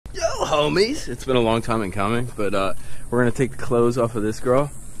homies? It's been a long time in coming, but we're gonna take the clothes off of this girl,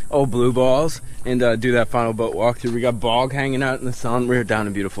 old Blue Balls, and do that final boat walkthrough. We got Bog hanging out in the sun. We're down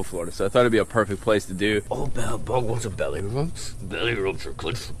in beautiful Florida, so I thought it'd be a perfect place to do. Oh, Bog wants a belly rubs. Belly rubs are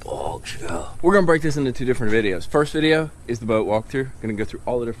good for Bogs, yeah. We're gonna break this into 2 different videos. First video is the boat walkthrough. Gonna go through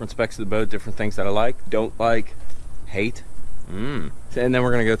all the different specs of the boat, different things that I like, don't like, hate. And then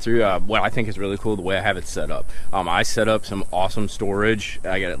we're gonna go through what I think is really cool, the way I have it set up. I set up some awesome storage.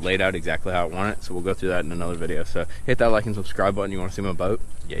 I got it laid out exactly how I want it, so we'll go through that in another video. So hit that like and subscribe button. You want to see my boat?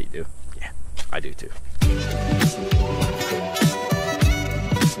 Yeah, you do. Yeah, I do too.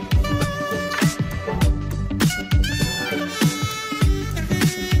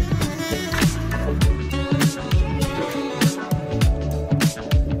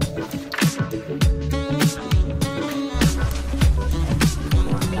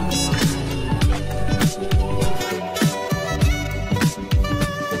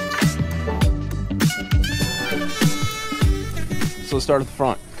 So let's start at the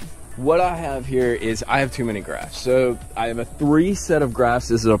front. What I have here is I have too many graphs. So I have a 3 set of graphs.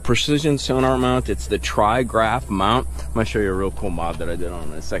 This is a precision sonar mount. It's the tri-graph mount. I'm gonna show you a real cool mod that I did on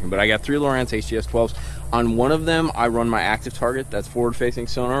it in a second. But I got 3 Lowrance HGS 12s. On one of them, I run my active target. That's forward-facing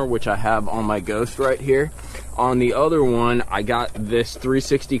sonar, which I have on my Ghost right here. On the other one, I got this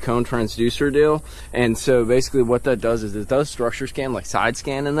 360 cone transducer deal. And so basically what that does is it does structure scan, like side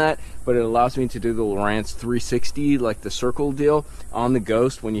scan in that, but it allows me to do the Lowrance 360, like the circle deal, on the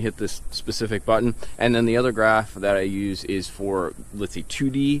Ghost when you hit this specific button. And then the other graph that I use is for, let's see,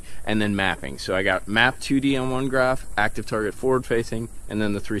 2D and then mapping. So I got map 2D on one graph, active target forward facing, and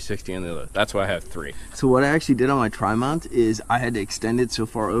then the 360 on the other. That's why I have 3. So what I actually did on my tri-mount is I had to extend it so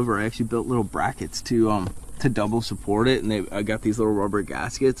far over. I actually built little brackets to double support it, and I got these little rubber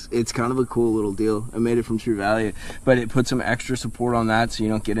gaskets. It's kind of a cool little deal. I made it from True Value, but it put some extra support on that, so you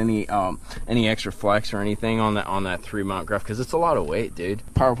don't get any extra flex or anything on that 3-mount graph, because it's a lot of weight, dude.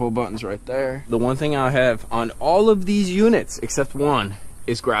 Power pull buttons right there. The one thing I have on all of these units, except one,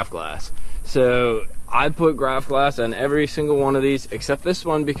 is graph glass. So I put graph glass on every single one of these except this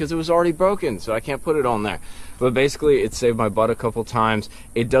one because it was already broken, so I can't put it on there. But basically it saved my butt a couple times.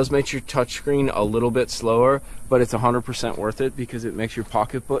 It does make your touchscreen a little bit slower, but it's 100% worth it because it makes your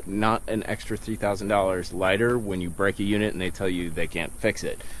pocketbook not an extra $3,000 lighter when you break a unit and they tell you they can't fix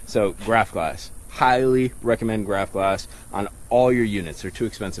it. So graph glass. Highly recommend graph glass on all your units. They're too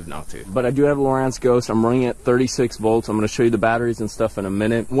expensive not to. But I do have a Lowrance Ghost. I'm running at 36 volts. I'm going to show you the batteries and stuff in a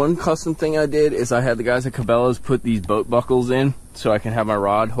minute. One custom thing I did is I had the guys at Cabela's put these boat buckles in so I can have my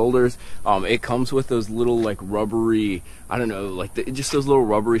rod holders. It comes with those little like rubbery, I don't know, like just those little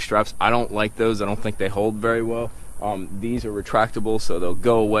rubbery straps. I don't like those. I don't think they hold very well. These are retractable, so they'll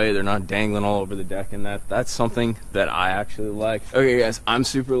go away. They're not dangling all over the deck, and that's something that I actually like. Okay guys, I'm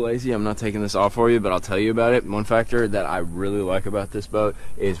super lazy. I'm not taking this off for you, but I'll tell you about it. One factor that I really like about this boat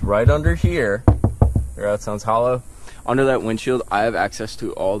is right under here. Hear how it sounds hollow? Under that windshield, I have access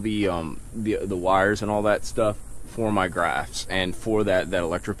to all the wires and all that stuff for my graphs and for that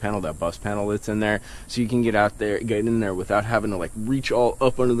electric panel, that bus panel that's in there, so you can get in there without having to like reach all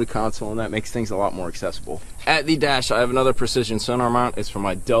up under the console, and that makes things a lot more accessible. At the dash, I have another precision sonar mount. It's for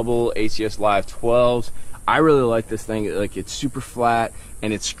my double ACS Live 12s. I really like this thing. Like, it's super flat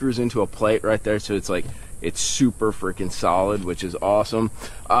and it screws into a plate right there, so it's like it's super freaking solid, which is awesome.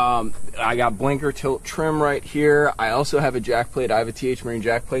 I got blinker tilt trim right here. I also have a jack plate. I have a TH Marine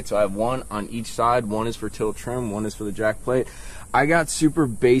jack plate, so I have one on each side. One is for tilt trim, one is for the jack plate. I got super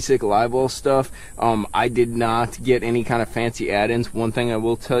basic live well stuff. I did not get any kind of fancy add-ins. One thing I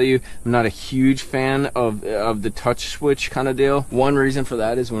will tell you, I'm not a huge fan of the touch switch kind of deal. One reason for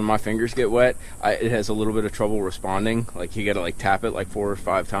that is when my fingers get wet, it has a little bit of trouble responding. Like, you gotta like tap it like 4 or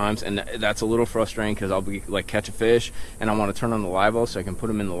 5 times, and that's a little frustrating because I'll be like catch a fish and I want to turn on the live well so I can put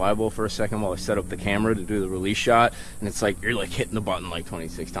them in the live well for a second while I set up the camera to do the release shot, and it's like you're like hitting the button like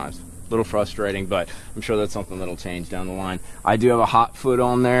 26 times. Little frustrating, but I'm sure that's something that'll change down the line. I do have a hot foot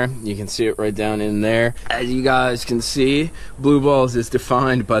on there. You can see it right down in there. As you guys can see, Blue Balls is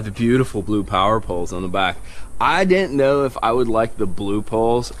defined by the beautiful blue power poles on the back. I didn't know if I would like the blue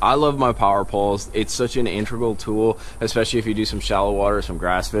poles. I love my power poles. It's such an integral tool, especially if you do some shallow water, some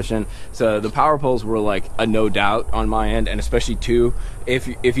grass fishing. So the power poles were like a no doubt on my end, and especially 2. If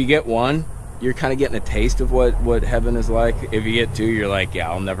you get 1, you're kind of getting a taste of what heaven is like. If you get 2, you're like, yeah,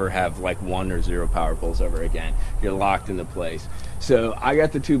 I'll never have like 1 or 0 power poles ever again. You're locked into place. So I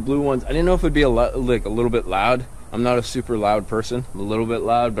got the 2 blue ones. I didn't know if it'd be like a little bit loud. I'm not a super loud person. I'm a little bit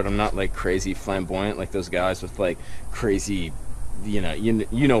loud, but I'm not like crazy flamboyant like those guys with like crazy, you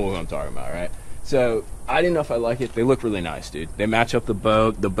know what I'm talking about, right? So I didn't know if I like it. They look really nice, dude. They match up the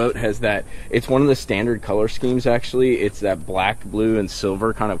boat. The boat has that, it's one of the standard color schemes, actually. It's that black, blue, and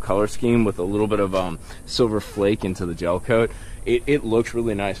silver kind of color scheme with a little bit of silver flake into the gel coat. It looks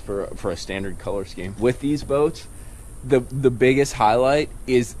really nice for a standard color scheme. With these boats, the biggest highlight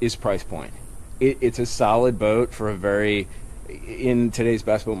is price point. It's a solid boat for a very, in today's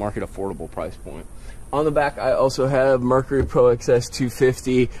bass boat market, affordable price point. On the back, I also have Mercury Pro XS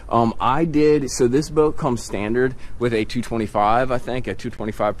 250. So this boat comes standard with a 225, I think, a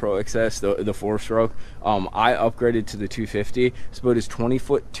 225 Pro XS, the 4-stroke. I upgraded to the 250. This boat is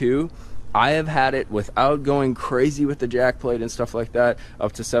 20'2". I have had it without going crazy with the jack plate and stuff like that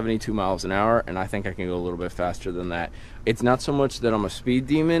up to 72 miles an hour, and I think I can go a little bit faster than that. It's not so much that I'm a speed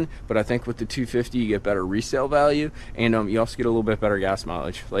demon, but I think with the 250 you get better resale value, and you also get a little bit better gas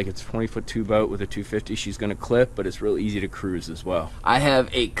mileage. Like, it's a 20'2" boat with a 250. She's going to clip, but it's real easy to cruise as well. I have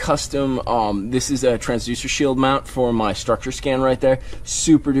a custom, this is a transducer shield mount for my structure scan right there.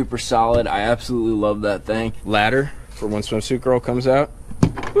 Super duper solid. I absolutely love that thing. Ladder for when Swimsuit Girl comes out.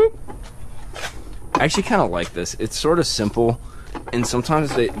 Boop. I actually kind of like this. It's sort of simple, and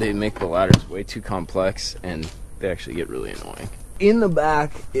sometimes they make the ladders way too complex, and they actually get really annoying. In the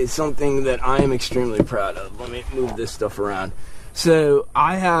back is something that I am extremely proud of. Let me move this stuff around. So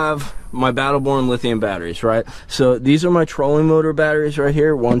I have my Battleborn lithium batteries, right? So these are my trolling motor batteries right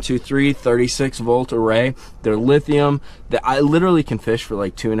here. 1, 2, 3, 36 volt array. They're lithium. That I literally can fish for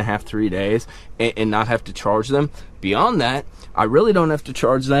like 2.5, 3 days and not have to charge them. Beyond that, I really don't have to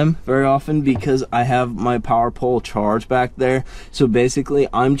charge them very often because I have my power pole charge back there. So basically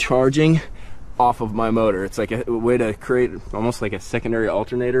I'm charging off of my motor. It's like a way to create almost like a secondary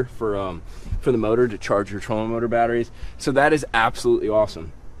alternator for the motor to charge your trolling motor batteries. So that is absolutely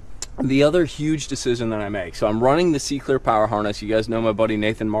awesome. The other huge decision that I make, so I'm running the C-Clear power harness. You guys know my buddy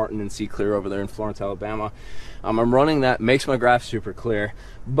Nathan Martin and C-Clear over there in Florence, Alabama. I'm running that, makes my graph super clear,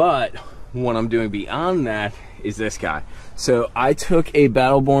 but what I'm doing beyond that is this guy. So I took a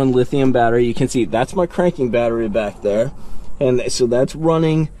Battleborn lithium battery. You can see that's my cranking battery back there, and so that's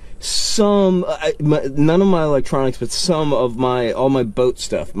running some none of my electronics, but some of all my boat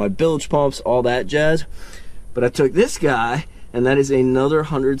stuff, my bilge pumps, all that jazz. But I took this guy, and that is another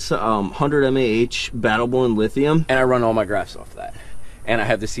 100 mAh Battleborn lithium, and I run all my graphs off that, and I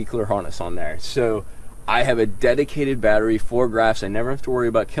have the C-Clear harness on there. So I have a dedicated battery for graphs. I never have to worry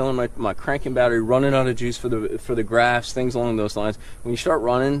about killing my cranking battery, running out of juice for the graphs, things along those lines. When you start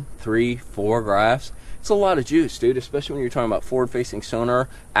running 3, 4 graphs, it's a lot of juice, dude, especially when you're talking about forward-facing sonar.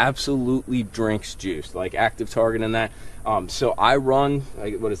 Absolutely drinks juice, like active target and that. So I run,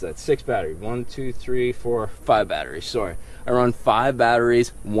 what is that, 6 batteries? 1, 2, 3, 4, 5 batteries, sorry. I run 5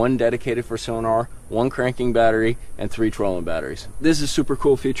 batteries, 1 dedicated for sonar, 1 cranking battery, and 3 trolling batteries. This is a super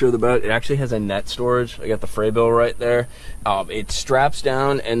cool feature of the boat. It actually has a net storage. I got the Freybill right there. It straps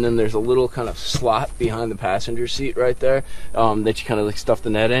down, and then there's a little kind of slot behind the passenger seat right there that you kind of like stuff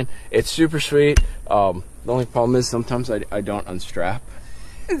the net in. It's super sweet. The only problem is sometimes I don't unstrap,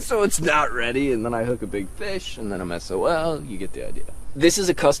 and so it's not ready, and then I hook a big fish, and then I'm SOL. You get the idea. This is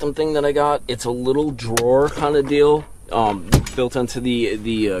a custom thing that I got. It's a little drawer kind of deal. Built into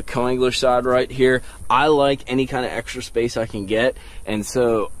the co-angler side right here. I like any kind of extra space I can get, and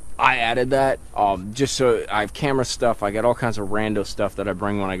so I added that just so I have camera stuff. I got all kinds of rando stuff that I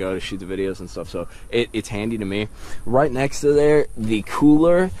bring when I go to shoot the videos and stuff, so it's handy to me. Right next to there, the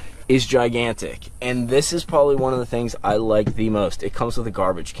cooler is gigantic, and this is probably one of the things I like the most. It comes with a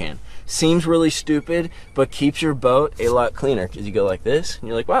garbage can. Seems really stupid, but keeps your boat a lot cleaner, because you go like this and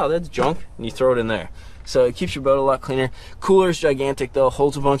you're like, wow, that's junk, and you throw it in there. So it keeps your boat a lot cleaner. Cooler is gigantic though,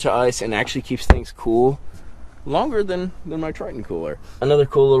 holds a bunch of ice, and actually keeps things cool longer than my Triton cooler. Another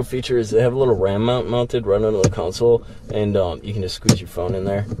cool little feature is they have a little RAM mount mounted right under the console, and you can just squeeze your phone in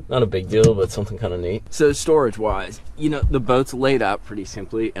there. Not a big deal, but something kind of neat. So storage wise, you know, the boat's laid out pretty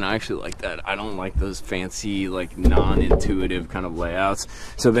simply, and I actually like that. I don't like those fancy, like non-intuitive kind of layouts.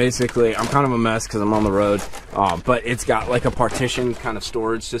 So basically I'm kind of a mess because I'm on the road, but it's got like a partition kind of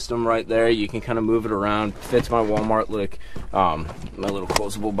storage system right there. You can kind of move it around. Fits my Walmart look, my little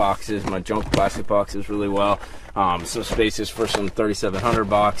closable boxes, my junk plastic boxes really well. Some spaces for some 3700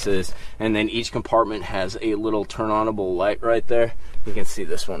 boxes, and then each compartment has a little turn-onable light right there. You can see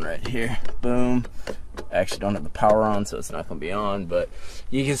this one right here. Boom. I actually don't have the power on, so it's not going to be on, but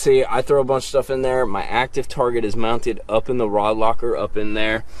you can see I throw a bunch of stuff in there. My active target is mounted up in the rod locker up in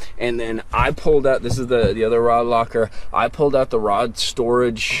there, and then I pulled out, this is the other rod locker, I pulled out the rod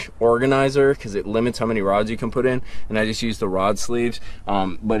storage organizer because it limits how many rods you can put in, and I just use the rod sleeves,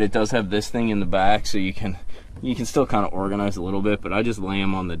 but it does have this thing in the back, so you can You can still kind of organize a little bit, but I just lay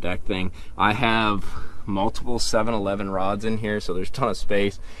them on the deck thing. I have multiple 7-Eleven rods in here, so there's a ton of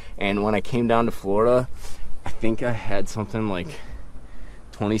space. And when I came down to Florida, I think I had something like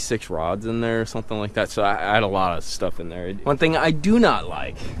 26 rods in there or something like that, so I had a lot of stuff in there. One thing I do not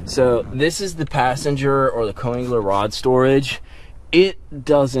like, so this is the passenger or the coangler rod storage. It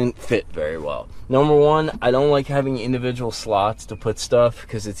doesn't fit very well. Number one, I don't like having individual slots to put stuff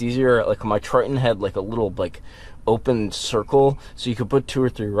because it's easier. Like my Triton had like a little like open circle, so you could put 2 or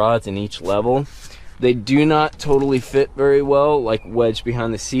 3 rods in each level. They do not totally fit very well, like wedged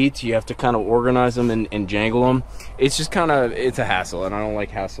behind the seats. You have to kind of organize them and jangle them. It's just kind of, it's a hassle, and I don't like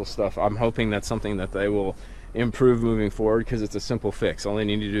hassle stuff. I'm hoping that's something that they will improve moving forward because it's a simple fix. All they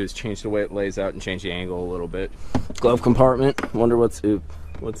need to do is change the way it lays out and change the angle a little bit. Glove compartment, wonder what's in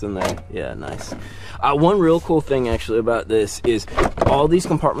there. Yeah, nice. One real cool thing actually about this is all these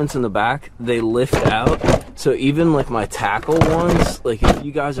compartments in the back, they lift out. So even like my tackle ones, like if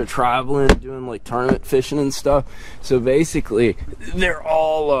you guys are traveling, doing like tournament fishing and stuff, so basically they're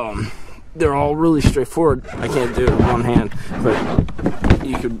all really straightforward. I can't do it with one hand, but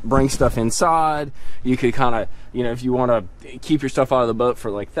you could bring stuff inside. You could kind of, you know, if you want to keep your stuff out of the boat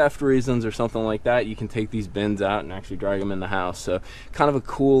for like theft reasons or something like that, you can take these bins out and actually drag them in the house. So kind of a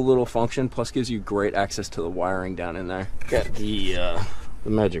cool little function, plus gives you great access to the wiring down in there. Got the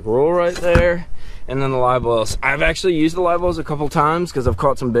magic roll right there, and then the live wells. I've actually used the live wells a couple times because I've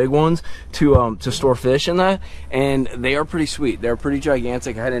caught some big ones to store fish in that, and they are pretty sweet. They're pretty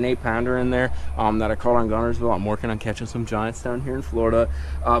gigantic. I had an 8-pounder in there that I caught on Gunnersville. I'm working on catching some giants down here in Florida.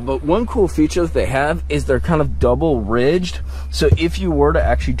 But one cool feature that they have is they're kind of double ridged, so if you were to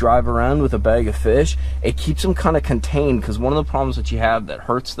actually drive around with a bag of fish, it keeps them kind of contained, because one of the problems that you have that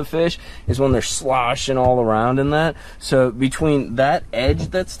hurts the fish is when they're sloshing all around in that. So between that edge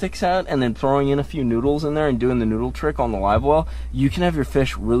that sticks out and then throwing in a few noodles in there and doing the noodle trick on the live well, you can have your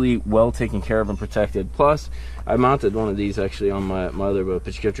fish really well taken care of and protected. Plus, I mounted one of these actually on my other boat,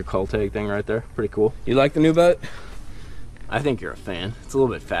 but you get your cull tag thing right there. Pretty cool. You like the new boat? I think you're a fan. It's a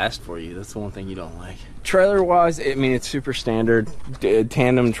little bit fast for you. That's the one thing you don't like. Trailer wise, I mean, it's super standard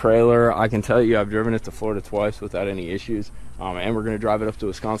tandem trailer. I can tell you I've driven it to Florida twice without any issues. And we're going to drive it up to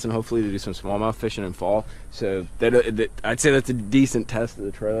Wisconsin hopefully to do some smallmouth fishing in fall. So I'd say that's a decent test of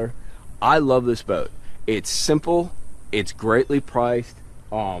the trailer. I love this boat. It's simple. It's greatly priced.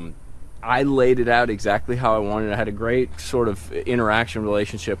 I laid it out exactly how I wanted. I had a great sort of interaction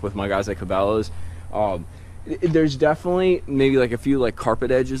relationship with my guys at Cabela's. There's definitely maybe like a few like carpet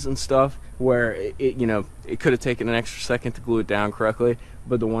edges and stuff where it you know, it could have taken an extra second to glue it down correctly.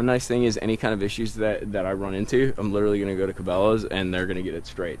 But the one nice thing is any kind of issues that I run into, I'm literally going to go to Cabela's and they're going to get it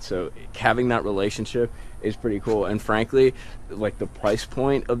straight. So having that relationship is pretty cool. And frankly, like the price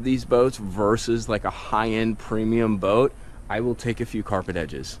point of these boats versus like a high-end premium boat, I will take a few carpet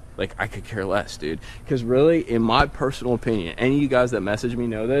edges. Like, I could care less, dude. Because really, in my personal opinion, any of you guys that message me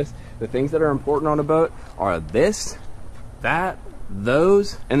know this, the things that are important on a boat are this, that,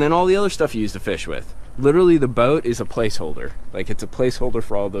 those, and then all the other stuff you use to fish with. Literally, the boat is a placeholder. Like, it's a placeholder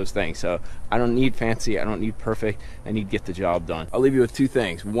for all those things. So I don't need fancy, I don't need perfect, I need to get the job done. I'll leave you with two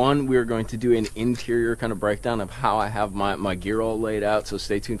things. One, we're going to do an interior kind of breakdown of how I have my gear all laid out, so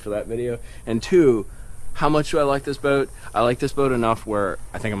stay tuned for that video. And two, how much do I like this boat? I like this boat enough where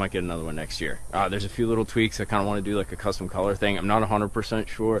I think I might get another one next year. There's a few little tweaks. I kind of want to do like a custom color thing. I'm not 100%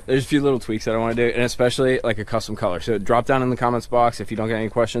 sure. There's a few little tweaks that I want to do, and especially like a custom color. So drop down in the comments box if you don't get any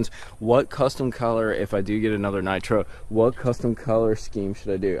questions. What custom color, if I do get another Nitro, what custom color scheme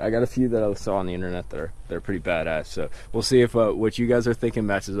should I do? I got a few that I saw on the internet that are pretty badass. So we'll see if what you guys are thinking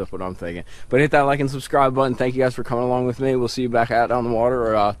matches up what I'm thinking. But hit that like and subscribe button. Thank you guys for coming along with me. We'll see you back out on the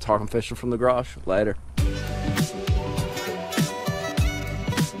water or talking fishing from the garage. Later.